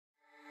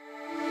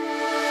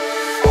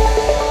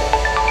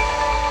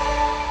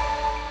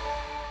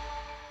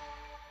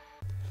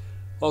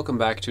Welcome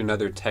back to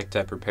another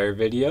TEKDEP repair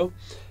video.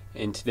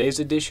 In today's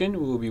edition,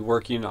 we will be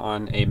working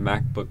on a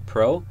MacBook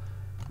Pro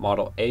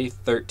model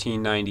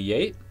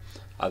A1398.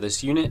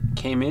 This unit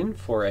came in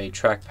for a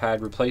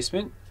trackpad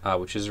replacement,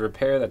 which is a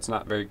repair that's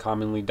not very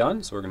commonly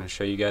done, so we're going to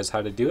show you guys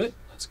how to do it.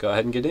 Let's go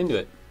ahead and get into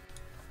it.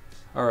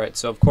 Alright,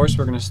 so of course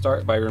we're going to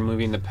start by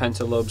removing the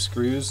pentalobe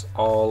screws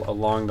all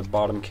along the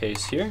bottom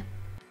case here.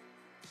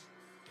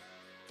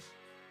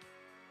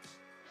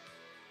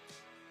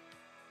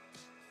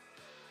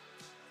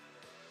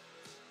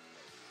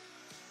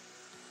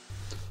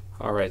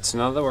 Alright, so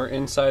now that we're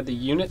inside the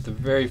unit, the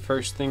very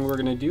first thing we're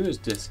going to do is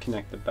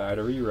disconnect the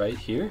battery right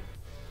here.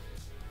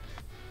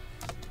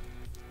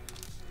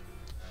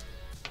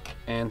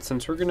 And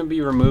since we're going to be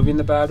removing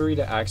the battery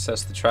to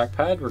access the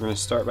trackpad, we're going to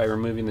start by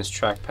removing this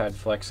trackpad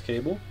flex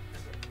cable.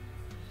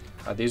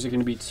 These are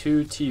going to be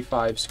 2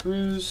 T5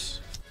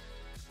 screws.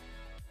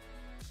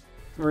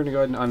 We're going to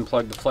go ahead and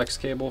unplug the flex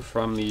cable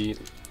from the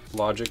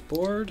logic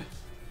board,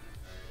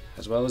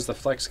 as well as the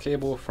flex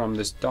cable from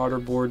this daughter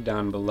board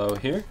down below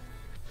here,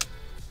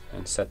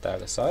 and set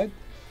that aside.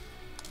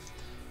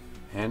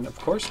 And of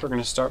course we're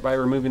going to start by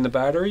removing the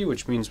battery,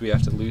 which means we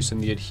have to loosen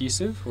the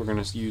adhesive. We're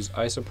going to use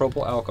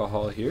isopropyl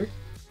alcohol here.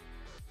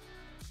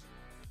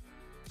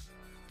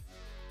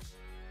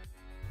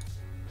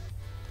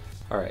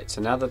 Alright,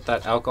 so now that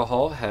that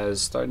alcohol has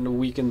started to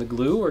weaken the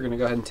glue, we're going to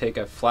go ahead and take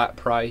a flat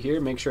pry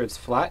here. Make sure it's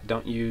flat.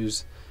 Don't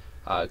use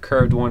a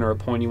curved one or a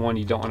pointy one.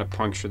 You don't want to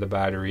puncture the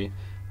battery.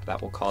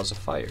 That will cause a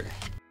fire.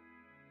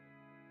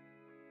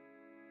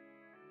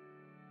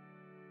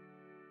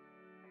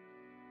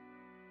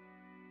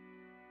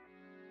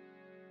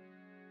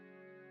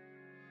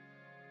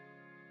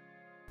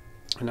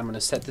 And I'm going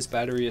to set this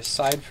battery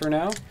aside for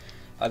now.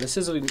 This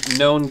is a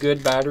known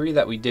good battery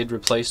that we did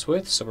replace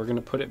with, so we're going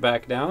to put it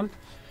back down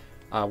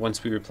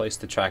once we replace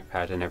the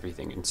trackpad and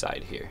everything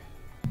inside here.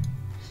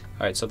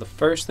 Alright, so the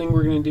first thing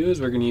we're going to do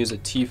is we're going to use a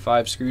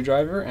T5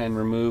 screwdriver and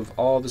remove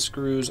all the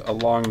screws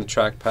along the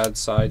trackpad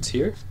sides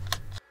here.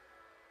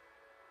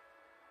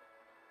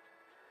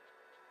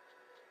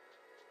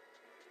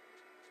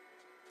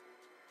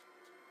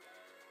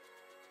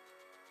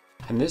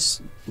 And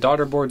this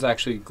daughter board's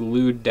actually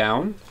glued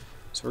down.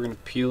 So we're going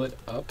to peel it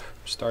up,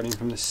 starting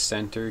from the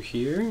center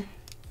here.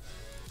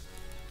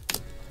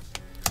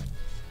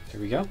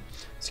 There we go.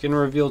 It's going to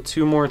reveal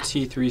 2 more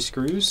T3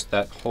 screws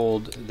that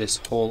hold this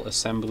whole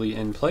assembly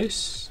in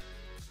place.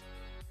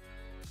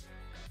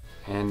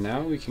 And now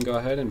we can go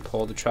ahead and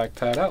pull the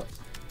trackpad out.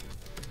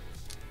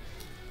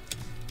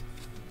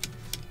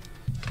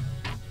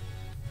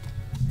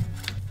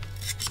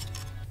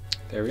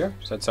 There we are.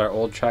 So that's our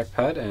old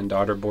trackpad and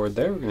daughter board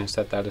there. We're going to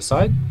set that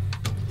aside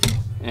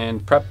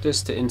and prep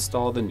this to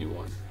install the new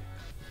one.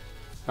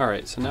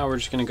 Alright, so now we're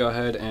just going to go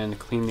ahead and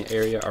clean the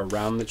area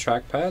around the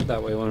trackpad.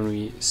 That way when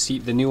we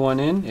seat the new one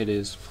in, it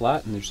is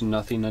flat and there's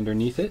nothing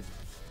underneath it.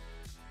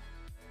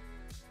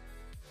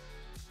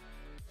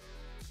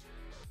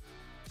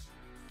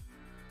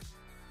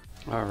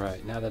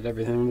 Alright, now that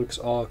everything looks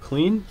all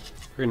clean,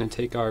 we're going to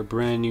take our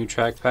brand new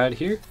trackpad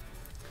here,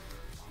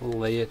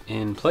 lay it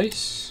in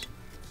place.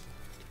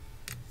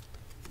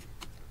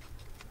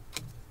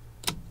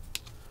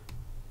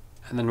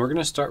 And then we're going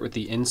to start with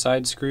the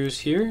inside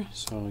screws here.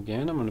 So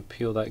again, I'm going to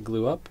peel that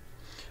glue up.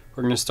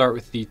 We're going to start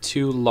with the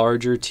 2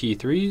 larger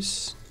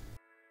T3s.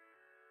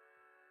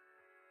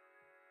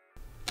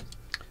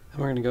 And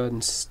we're going to go ahead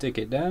and stick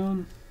it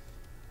down.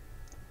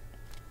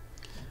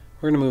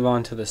 We're going to move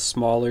on to the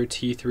smaller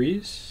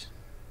T3s.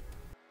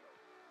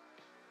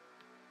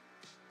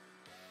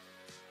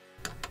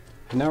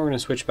 And now we're going to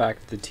switch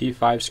back to the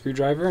T5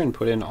 screwdriver and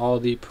put in all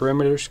the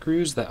perimeter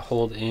screws that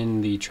hold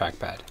in the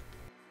trackpad.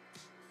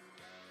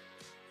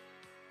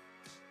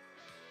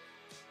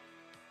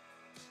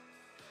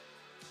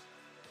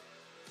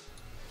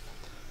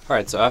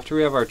 Alright, so after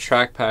we have our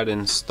trackpad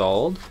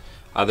installed,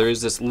 there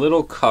is this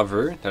little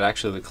cover that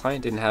actually the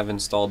client didn't have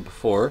installed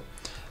before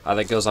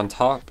that goes on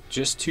top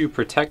just to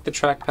protect the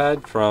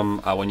trackpad from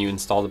when you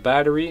install the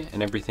battery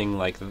and everything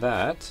like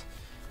that.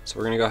 So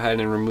we're going to go ahead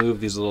and remove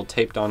these little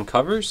taped on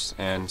covers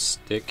and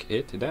stick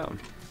it down.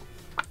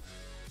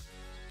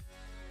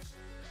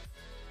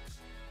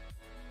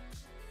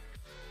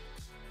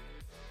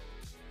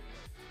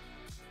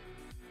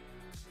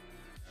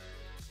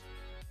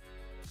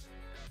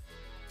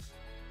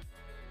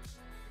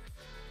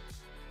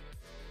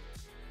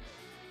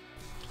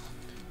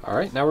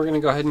 Alright, now we're going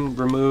to go ahead and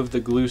remove the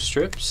glue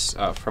strips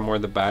from where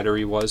the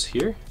battery was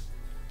here.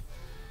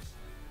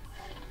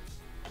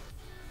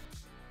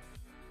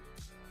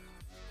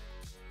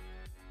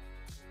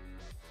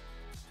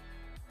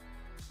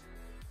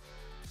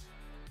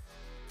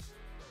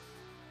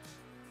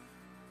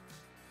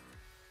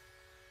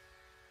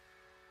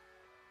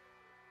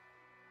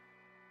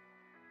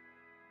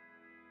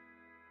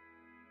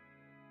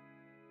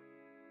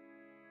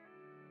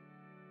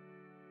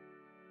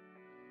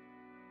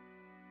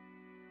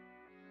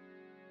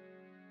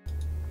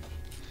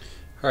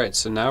 Alright,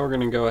 so now we're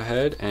going to go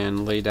ahead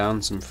and lay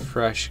down some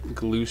fresh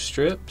glue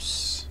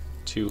strips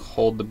to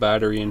hold the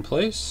battery in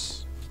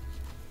place.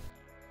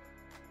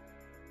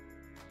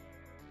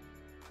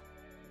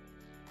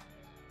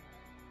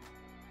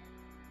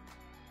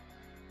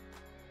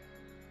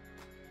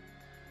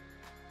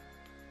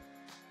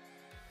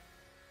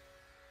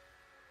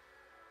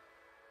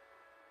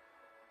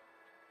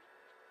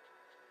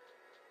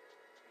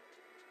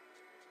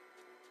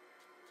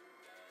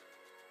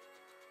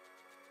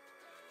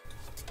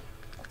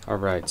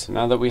 Alright, so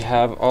now that we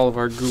have all of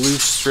our glue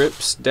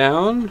strips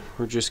down,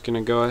 we're just going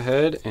to go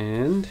ahead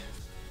and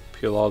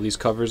peel all these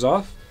covers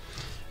off.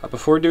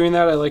 Before doing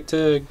that, I like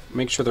to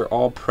make sure they're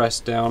all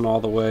pressed down all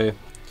the way,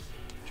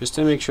 just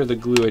to make sure the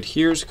glue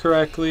adheres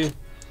correctly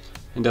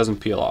and doesn't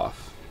peel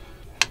off.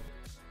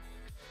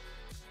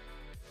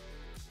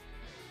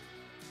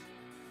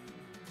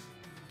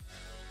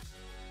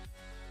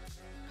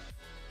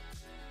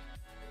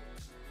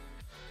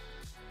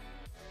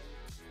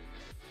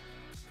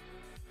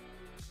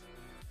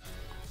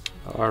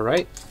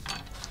 Alright,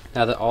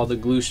 now that all the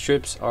glue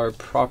strips are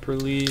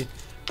properly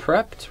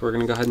prepped, we're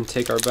going to go ahead and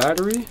take our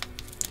battery.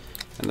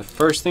 And the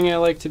first thing I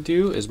like to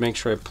do is make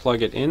sure I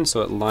plug it in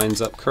so it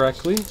lines up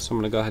correctly. So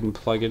I'm going to go ahead and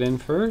plug it in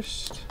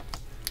first.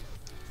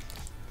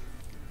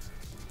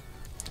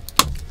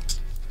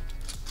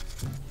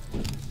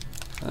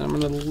 And I'm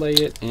going to lay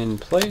it in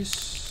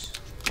place.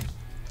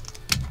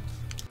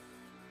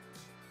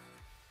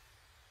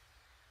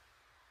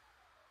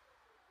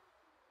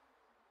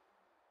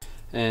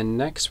 And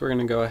next we're going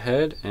to go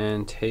ahead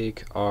and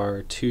take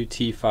our two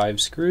T5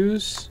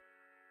 screws.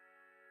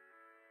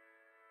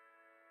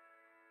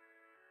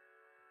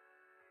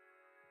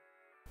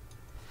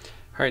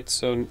 Alright,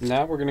 so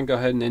now we're going to go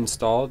ahead and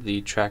install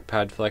the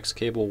Trackpad flex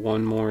cable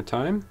one more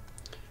time.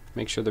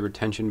 Make sure the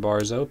retention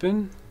bar is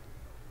open.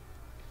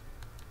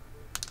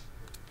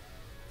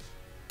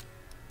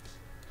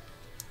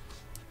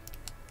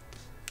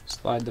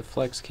 Slide the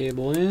flex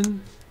cable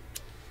in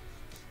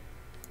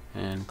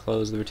and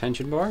close the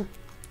retention bar.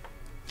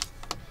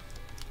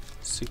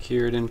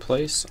 Secure it in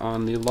place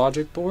on the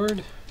logic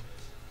board.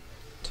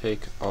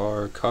 Take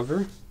our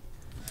cover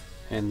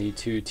and the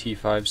two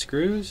T5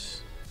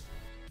 screws.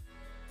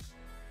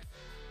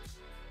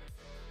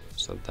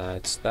 So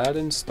that's that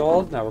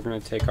installed. Now we're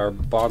going to take our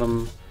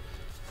bottom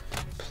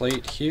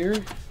plate here,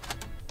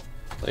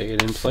 lay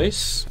it in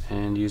place,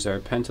 and use our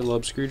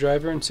pentalobe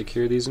screwdriver and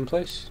secure these in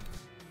place.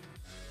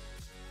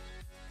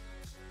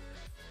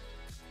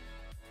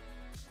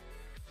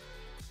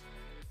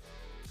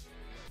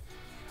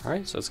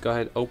 Alright, so let's go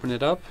ahead and open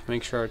it up,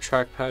 make sure our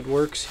trackpad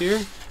works here.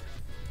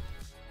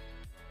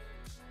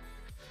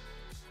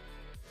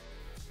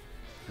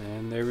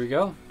 And there we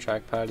go,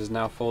 trackpad is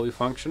now fully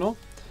functional.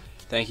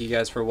 Thank you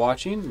guys for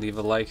watching. Leave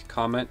a like,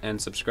 comment,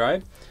 and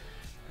subscribe.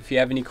 If you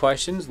have any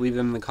questions, leave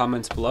them in the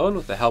comments below, and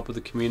with the help of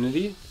the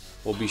community,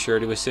 we'll be sure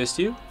to assist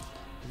you.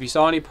 If you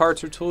saw any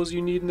parts or tools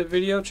you need in the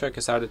video, check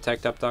us out at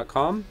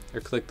TEKDEP.com or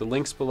click the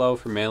links below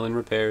for mail-in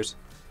repairs.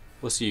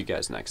 We'll see you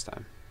guys next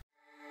time.